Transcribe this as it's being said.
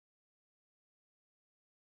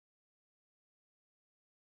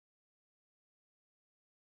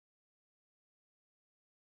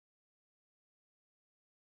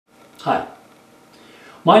Hi,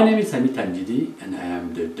 my name is Hamid Tamjidi and I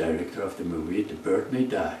am the director of the movie The Bird May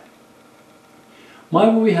Die. My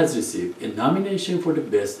movie has received a nomination for the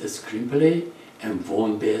Best Screenplay and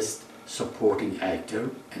won Best Supporting Actor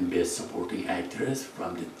and Best Supporting Actress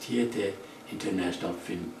from the T.I.F.A International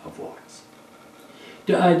Film Awards.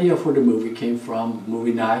 The idea for the movie came from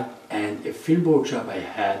movie night and a film workshop I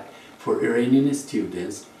had for Iranian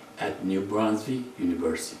students at New Brunswick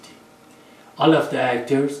University. All of the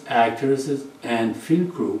actors, actresses, and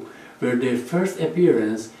film crew were their first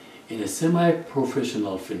appearance in a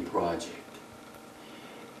semi-professional film project.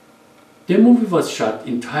 The movie was shot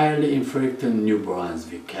entirely in Fredericton, New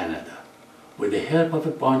Brunswick, Canada, with the help of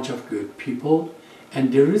a bunch of good people,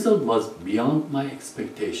 and the result was beyond my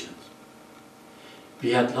expectations.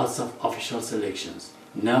 We had lots of official selections,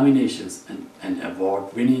 nominations, and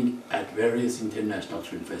award winning at various international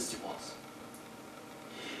film festivals.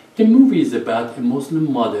 The movie is about a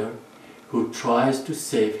Muslim mother who tries to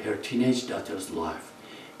save her teenage daughter's life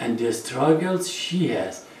and the struggles she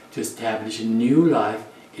has to establish a new life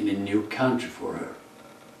in a new country for her.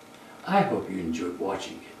 I hope you enjoyed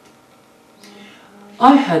watching it.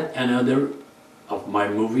 I had another of my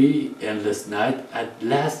movie Endless Night at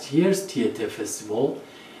last year's Theatre Festival,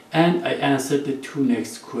 and I answered the two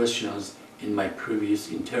next questions in my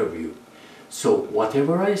previous interview. So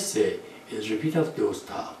whatever I say is a repeat of those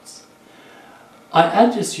thoughts. I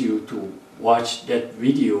address you to watch that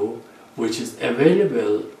video, which is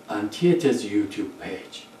available on Theatre's YouTube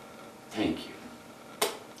page. Thank you.